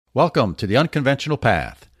Welcome to The Unconventional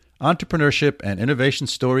Path, Entrepreneurship and Innovation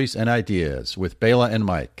Stories and Ideas with Bela and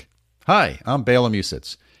Mike. Hi, I'm Bela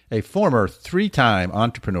Musitz, a former 3-time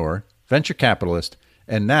entrepreneur, venture capitalist,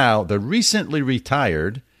 and now the recently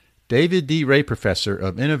retired David D. Ray Professor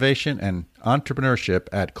of Innovation and Entrepreneurship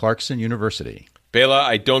at Clarkson University. Bela,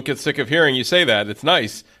 I don't get sick of hearing you say that. It's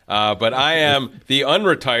nice. But I am the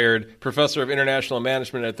unretired Professor of International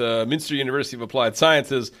Management at the Münster University of Applied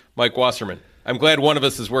Sciences, Mike Wasserman. I'm glad one of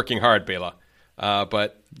us is working hard, Bela.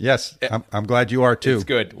 But yes, I'm glad you are too. It's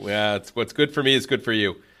good. It's what's good for me is good for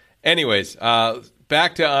you. Anyways,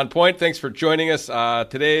 back to On Point. Thanks for joining us.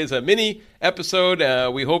 Today is a mini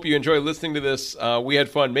episode. We hope you enjoy listening to this. We had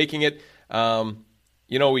fun making it.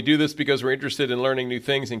 We do this because we're interested in learning new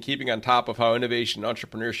things and keeping on top of how innovation and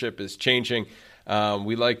entrepreneurship is changing.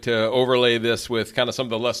 We like to overlay this with kind of some of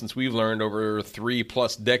the lessons we've learned over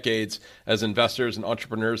 3+ decades as investors and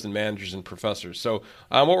entrepreneurs and managers and professors. So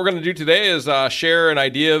what we're going to do today is share an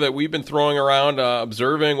idea that we've been throwing around,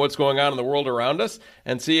 observing what's going on in the world around us,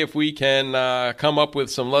 and see if we can come up with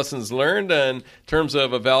some lessons learned in terms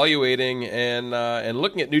of evaluating and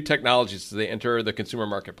looking at new technologies as they enter the consumer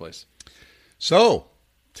marketplace. So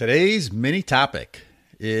today's mini topic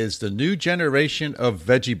is the new generation of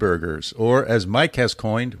veggie burgers, or as Mike has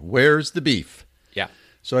coined, where's the beef? Yeah.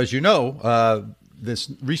 So as you know,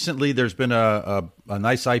 recently there's been a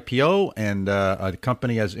nice IPO, and a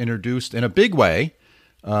company has introduced in a big way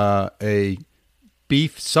a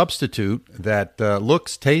beef substitute that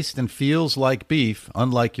looks, tastes, and feels like beef,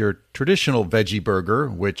 unlike your traditional veggie burger,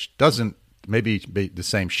 which doesn't maybe be the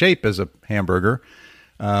same shape as a hamburger.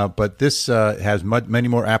 But this has many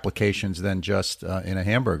more applications than just in a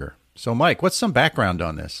hamburger. So, Mike, what's some background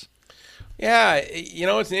on this? Yeah,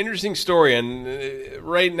 it's an interesting story. And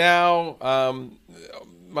right now,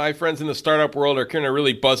 my friends in the startup world are kind of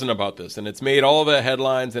really buzzing about this. And it's made all the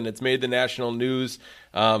headlines and it's made the national news.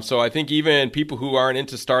 So I think even people who aren't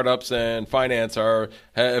into startups and finance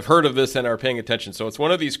have heard of this and are paying attention. So it's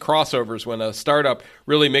one of these crossovers when a startup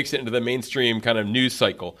really makes it into the mainstream kind of news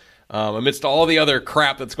cycle. Amidst all the other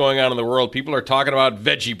crap that's going on in the world, people are talking about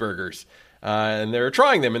veggie burgers, and they're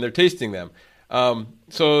trying them and they're tasting them.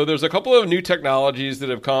 So there's a couple of new technologies that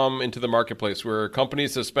have come into the marketplace where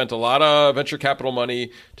companies have spent a lot of venture capital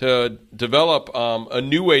money to develop a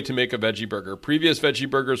new way to make a veggie burger. Previous veggie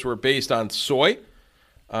burgers were based on soy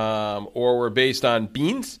or were based on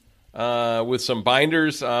beans. With some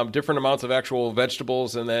binders, different amounts of actual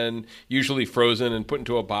vegetables, and then usually frozen and put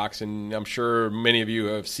into a box. And I'm sure many of you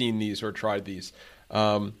have seen these or tried these.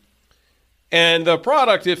 And the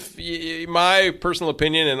product, my personal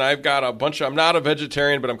opinion, and I've got I'm not a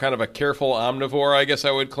vegetarian, but I'm kind of a careful omnivore, I guess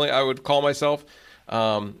I would call myself.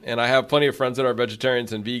 And I have plenty of friends that are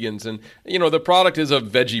vegetarians and vegans. And, the product is a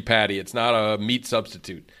veggie patty. It's not a meat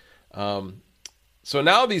substitute. So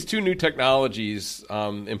now these two new technologies,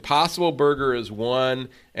 Impossible Burger is one,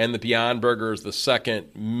 and the Beyond Burger is the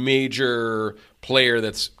second major player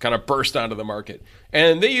that's kind of burst onto the market.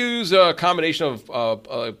 And they use a combination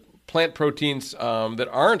of plant proteins that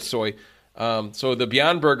aren't soy. So the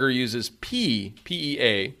Beyond Burger uses pea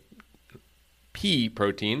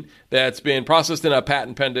protein that's been processed in a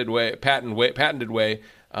patented way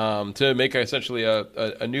to make essentially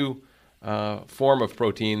a new form of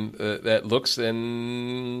protein that looks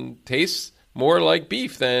and tastes more like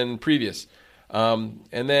beef than previous. And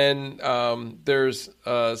then there's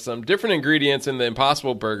some different ingredients in the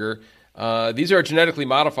Impossible Burger. These are genetically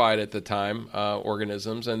modified at the time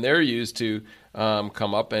organisms, and they're used to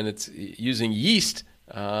come up, and it's using yeast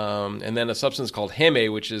and then a substance called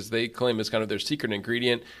heme, which they claim is kind of their secret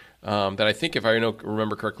ingredient that I think, if I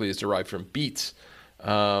remember correctly, is derived from beets.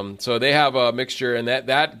 So they have a mixture, and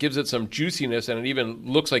that gives it some juiciness, and it even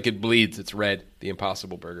looks like it bleeds. It's red, the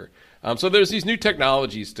Impossible Burger. So there's these new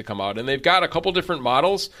technologies to come out, and they've got a couple different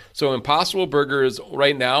models. So Impossible Burger is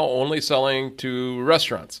right now only selling to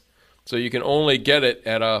restaurants. So you can only get it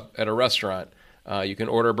at a restaurant. You can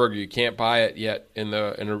order a burger. You can't buy it yet in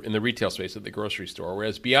the retail space at the grocery store.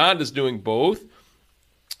 Whereas Beyond is doing both.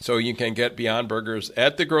 So you can get Beyond Burgers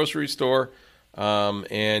at the grocery store.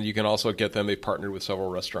 And you can also get them. They've partnered with several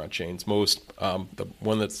restaurant chains. The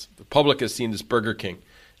one that's the public has seen is Burger King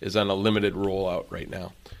is on a limited rollout right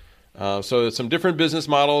now. So some different business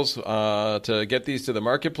models to get these to the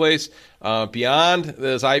marketplace. Beyond,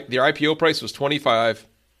 their IPO price was $25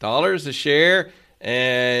 a share,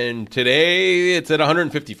 and today it's at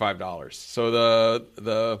 $155. So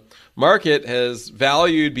the market has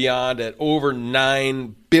valued Beyond at over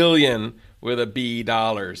 $9 billion with a B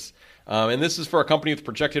dollars. And this is for a company with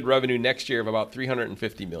projected revenue next year of about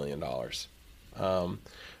 $350 million.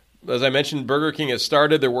 As I mentioned, Burger King has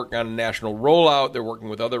started. They're working on a national rollout. They're working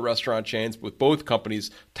with other restaurant chains, with both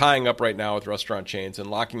companies tying up right now with restaurant chains and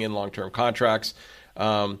locking in long-term contracts.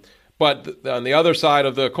 But on the other side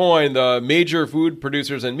of the coin, the major food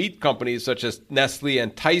producers and meat companies such as Nestle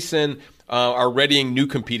and Tyson are readying new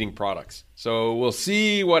competing products. So we'll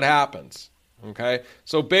see what happens. Okay.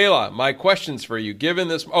 So Bela, my questions for you, given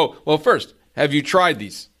this. Oh, well, first, have you tried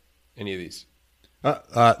these? Any of these?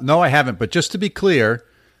 No, I haven't. But just to be clear,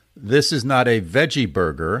 this is not a veggie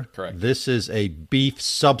burger. Correct. This is a beef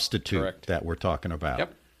substitute. Correct. That we're talking about.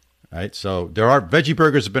 Yep. Right. So there are veggie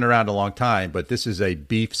burgers have been around a long time, but this is a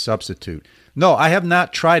beef substitute. No, I have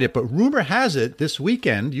not tried it, but rumor has it this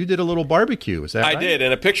weekend you did a little barbecue. Is that right? I did,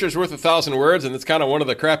 and a picture's worth 1,000 words, and it's kind of one of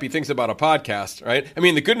the crappy things about a podcast, right? I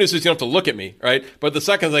mean, the good news is you don't have to look at me, right? But the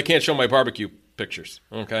second is I can't show my barbecue pictures,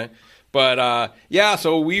 okay? But, yeah,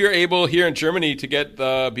 so we were able here in Germany to get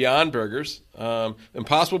the Beyond Burgers.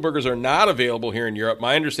 Impossible Burgers are not available here in Europe.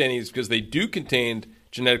 My understanding is because they do contain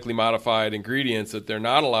genetically modified ingredients that they're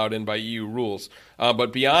not allowed in by EU rules.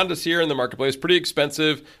 But Beyond is here in the marketplace. Pretty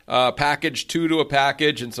expensive package, 2 to a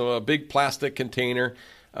package, and so a big plastic container.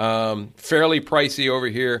 Fairly pricey over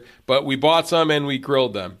here. But we bought some and we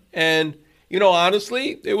grilled them. And, you know,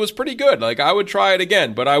 honestly, it was pretty good. Like, I would try it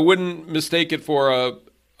again, but I wouldn't mistake it for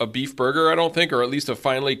a beef burger, I don't think, or at least a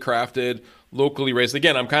finely crafted, locally raised.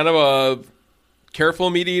 Again, I'm kind of a careful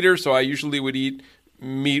meat eater, so I usually would eat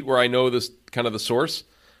meat where I know this kind of the source.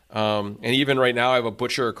 And even right now, I have a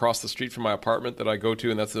butcher across the street from my apartment that I go to,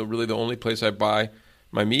 and that's really the only place I buy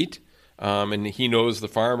my meat. And he knows the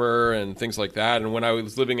farmer and things like that. And when I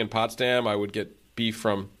was living in Potsdam, I would get beef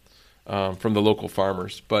from the local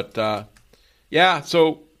farmers. But yeah,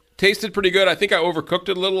 so tasted pretty good. I think I overcooked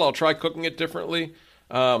it a little. I'll try cooking it differently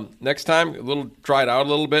next time. A little dried out a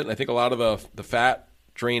little bit, and I think a lot of the fat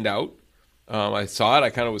drained out. I saw it. I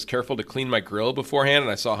kind of was careful to clean my grill beforehand,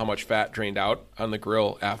 and I saw how much fat drained out on the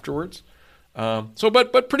grill afterwards.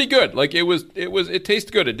 But pretty good. Like it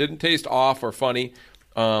tastes good. It didn't taste off or funny.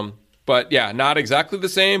 But yeah, not exactly the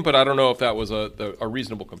same. But I don't know if that was a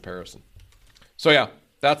reasonable comparison. So yeah,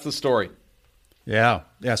 that's the story. Yeah.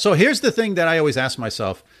 So here's the thing that I always ask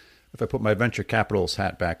myself, if I put my venture capitalist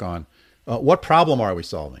hat back on, what problem are we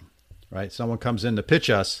solving? Right? Someone comes in to pitch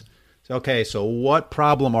us. Say, okay, so what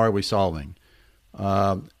problem are we solving?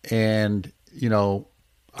 And, you know,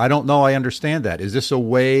 I don't know I understand that. Is this a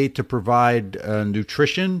way to provide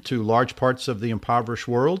nutrition to large parts of the impoverished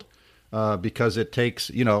world? Because it takes,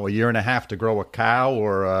 you know, a year and a half to grow a cow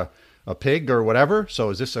or a pig or whatever. So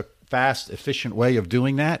is this a fast, efficient way of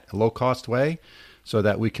doing that, a low-cost way, so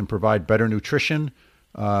that we can provide better nutrition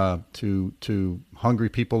to hungry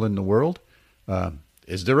people in the world?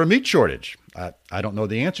 Is there a meat shortage? I don't know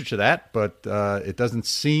the answer to that, but it doesn't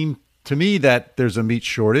seem to me that there's a meat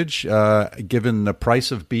shortage. Given the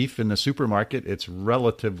price of beef in the supermarket, it's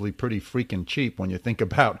relatively pretty freaking cheap when you think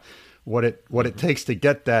about what it takes to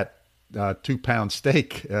get that 2-pound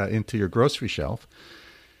steak into your grocery shelf.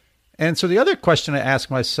 And so the other question I ask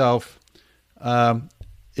myself,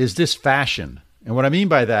 is this fashion? And what I mean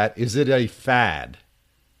by that, is it a fad?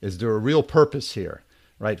 Is there a real purpose here?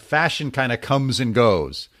 Right? Fashion kind of comes and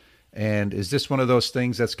goes. And is this one of those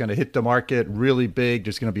things that's going to hit the market really big?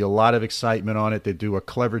 There's going to be a lot of excitement on it. They do a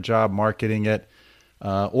clever job marketing it.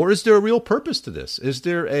 Or is there a real purpose to this? Is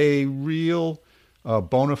there a real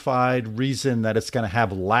bona fide reason that it's going to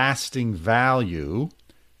have lasting value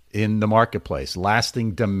in the marketplace,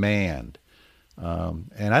 lasting demand?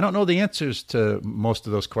 And I don't know the answers to most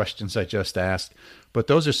of those questions I just asked, but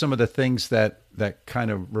those are some of the things that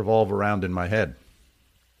kind of revolve around in my head.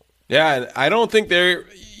 Yeah, and I don't think they're,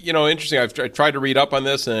 you know, interesting. I tried to read up on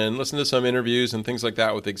this and listen to some interviews and things like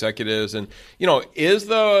that with executives. And, you know, is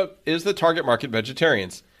the target market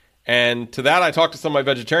vegetarians? And to that, I talked to some of my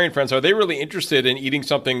vegetarian friends. Are they really interested in eating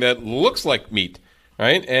something that looks like meat,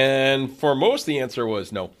 right? And for most, the answer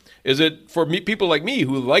was no. Is it for people like me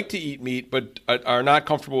who like to eat meat but are not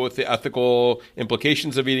comfortable with the ethical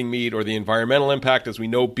implications of eating meat or the environmental impact? As we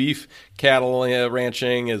know, beef cattle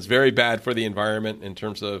ranching is very bad for the environment in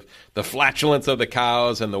terms of the flatulence of the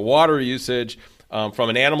cows and the water usage.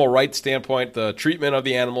 From an animal rights standpoint, the treatment of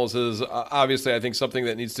the animals is obviously, I think, something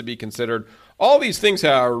that needs to be considered. All these things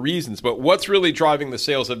have reasons, but what's really driving the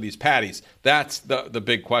sales of these patties? That's the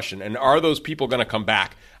big question. And are those people going to come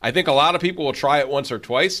back? I think a lot of people will try it once or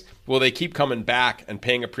twice. Will they keep coming back and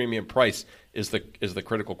paying a premium price is the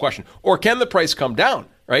critical question. Or can the price come down,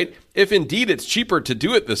 right? If indeed it's cheaper to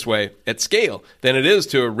do it this way at scale than it is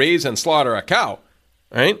to raise and slaughter a cow,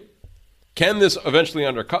 right? Can this eventually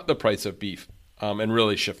undercut the price of beef and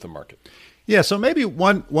really shift the market? Yeah, so maybe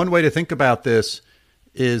one way to think about this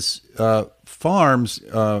is farms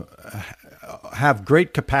have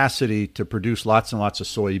great capacity to produce lots and lots of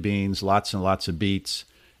soybeans, lots and lots of beets,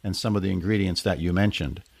 and some of the ingredients that you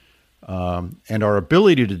mentioned. And our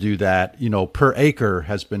ability to do that, per acre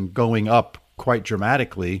has been going up quite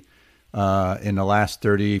dramatically in the last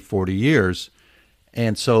 30, 40 years.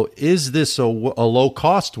 And so is this a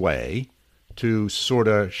low-cost way to sort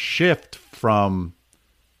of shift from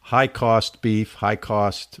high-cost beef,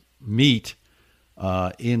 high-cost meat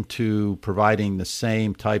into providing the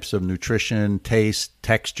same types of nutrition, taste,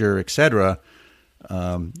 texture, etc.,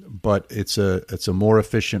 but it's a more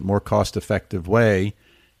efficient, more cost-effective way,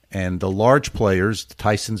 and the large players, the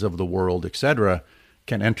Tysons of the world, etc.,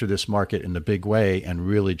 can enter this market in a big way and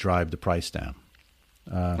really drive the price down.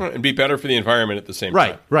 And be better for the environment at the same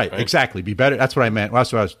time. Right, exactly. Be better. That's what I meant.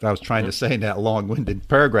 That's what I was trying to say in that long-winded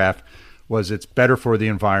paragraph. Was it's better for the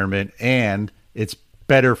environment and it's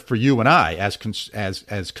better for you and I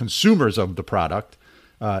as consumers of the product.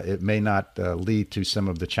 It may not lead to some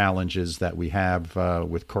of the challenges that we have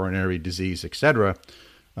with coronary disease, et cetera,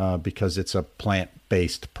 because it's a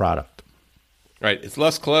plant-based product. Right. It's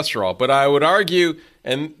less cholesterol. But I would argue,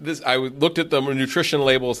 and this, I looked at the nutrition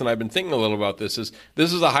labels and I've been thinking a little about this is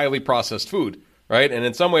a highly processed food, right? And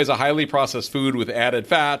in some ways, a highly processed food with added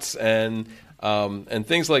fats and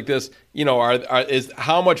things like this, is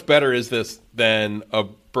how much better is this than a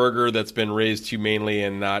burger that's been raised humanely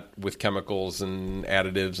and not with chemicals and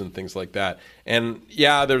additives and things like that? And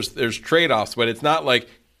yeah, there's trade-offs, but it's not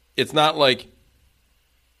like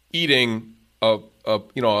eating a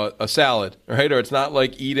salad, right? Or it's not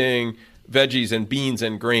like eating veggies and beans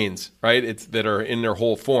and grains, right? That are in their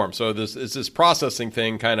whole form. So this processing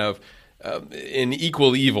thing kind of in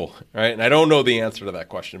equal evil, right? And I don't know the answer to that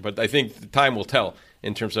question, but I think the time will tell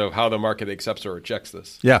in terms of how the market accepts or rejects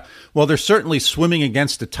this. Yeah. Well, they're certainly swimming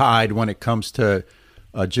against the tide when it comes to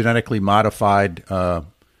genetically modified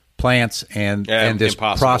plants and this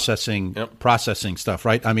processing stuff,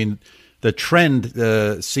 right? I mean, the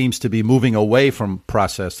trend seems to be moving away from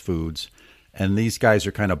processed foods, and these guys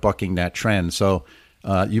are kind of bucking that trend. So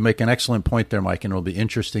you make an excellent point there, Mike, and it'll be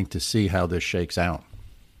interesting to see how this shakes out.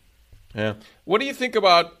 Yeah. What do you think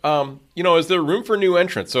about, is there room for new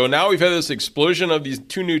entrants? So now we've had this explosion of these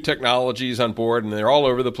two new technologies on board, and they're all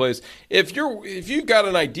over the place. If you've got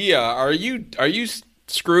an idea, are you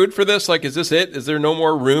screwed for this? Like, is this it? Is there no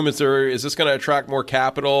more room? Is this going to attract more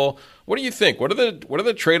capital? What do you think? What are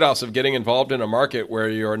the trade-offs of getting involved in a market where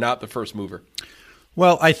you're not the first mover?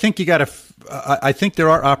 Well, I think I think there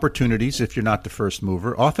are opportunities if you're not the first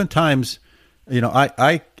mover. Oftentimes,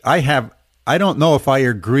 I don't know if I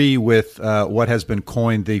agree with what has been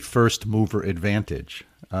coined the first mover advantage.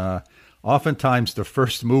 Oftentimes, the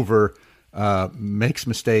first mover makes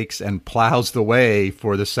mistakes and plows the way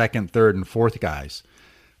for the second, third, and fourth guys.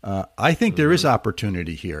 I think there is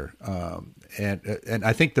opportunity here. And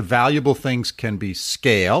I think the valuable things can be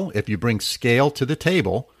scale. If you bring scale to the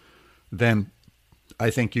table, then I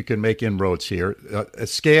think you can make inroads here.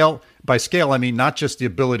 By scale, I mean not just the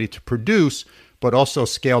ability to produce, but also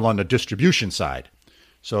scale on the distribution side.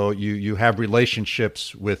 So you have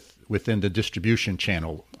relationships within the distribution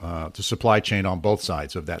channel, the supply chain on both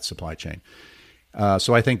sides of that supply chain.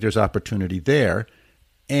 So I think there's opportunity there.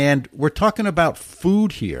 And we're talking about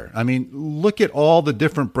food here. I mean, look at all the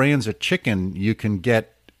different brands of chicken you can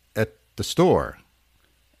get at the store.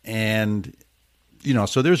 And,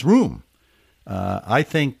 so there's room. I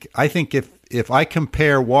think if I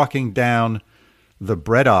compare walking down the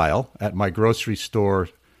bread aisle at my grocery store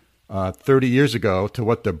 30 years ago to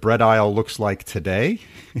what the bread aisle looks like today,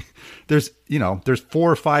 there's 4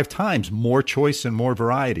 or 5 times more choice and more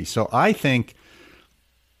variety. So I think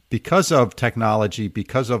because of technology,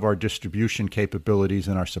 because of our distribution capabilities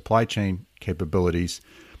and our supply chain capabilities,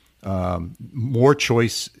 more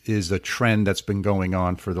choice is a trend that's been going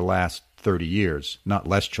on for the last 30 years, not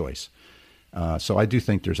less choice. So I do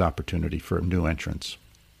think there's opportunity for new entrants.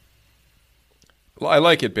 Well, I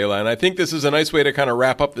like it, Bela, and I think this is a nice way to kind of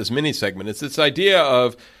wrap up this mini segment. It's this idea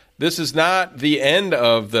of this is not the end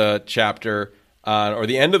of the chapter or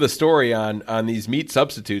the end of the story on these meat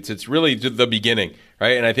substitutes. It's really the beginning,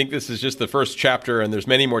 right? And I think this is just the first chapter, and there's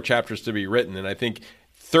many more chapters to be written. And I think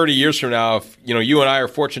 30 years from now, if you and I are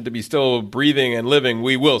fortunate to be still breathing and living,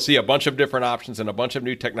 we will see a bunch of different options and a bunch of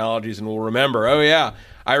new technologies, and we'll remember, oh yeah,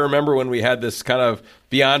 I remember when we had this kind of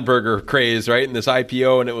Beyond Burger craze, right, and this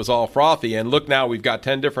IPO, and it was all frothy. And look now, we've got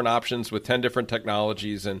 10 different options with 10 different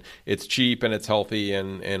technologies, and it's cheap and it's healthy,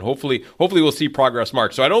 and hopefully we'll see progress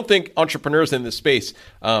marked. So I don't think entrepreneurs in this space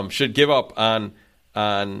should give up on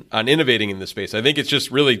innovating in this space. I think it's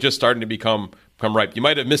just really just starting to become ripe. You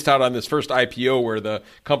might have missed out on this first IPO where the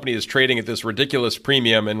company is trading at this ridiculous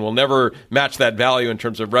premium and will never match that value in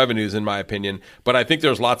terms of revenues, in my opinion. But I think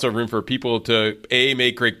there's lots of room for people to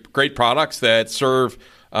make great products that serve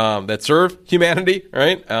humanity,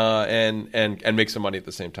 right? And make some money at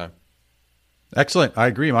the same time. Excellent. I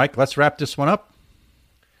agree, Mike. Let's wrap this one up.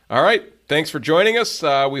 All right. Thanks for joining us.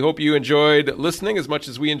 We hope you enjoyed listening as much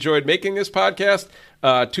as we enjoyed making this podcast.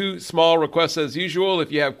 2 small requests as usual.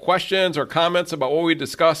 If you have questions or comments about what we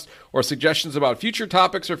discussed or suggestions about future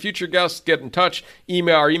topics or future guests, get in touch.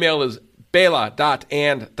 Our email is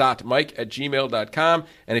bela.and.mike@gmail.com.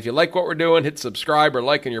 And if you like what we're doing, hit subscribe or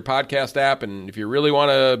like in your podcast app. And if you really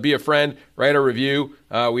want to be a friend, write a review.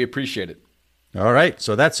 We appreciate it. All right.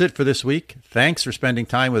 So that's it for this week. Thanks for spending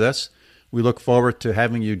time with us. We look forward to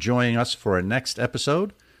having you joining us for our next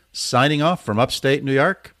episode. Signing off from upstate New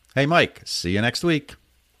York. Hey, Mike, see you next week.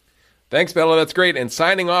 Thanks, Bella. That's great. And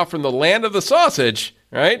signing off from the land of the sausage,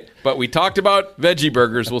 right? But we talked about veggie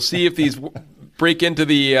burgers. We'll see if these break into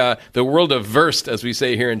the world of Wurst, as we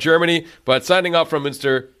say here in Germany. But signing off from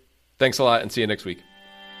Münster, thanks a lot and see you next week.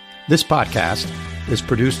 This podcast is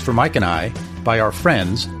produced for Mike and I by our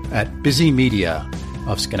friends at Busy Media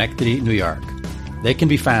of Schenectady, New York. They can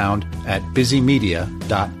be found at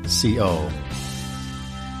busymedia.co.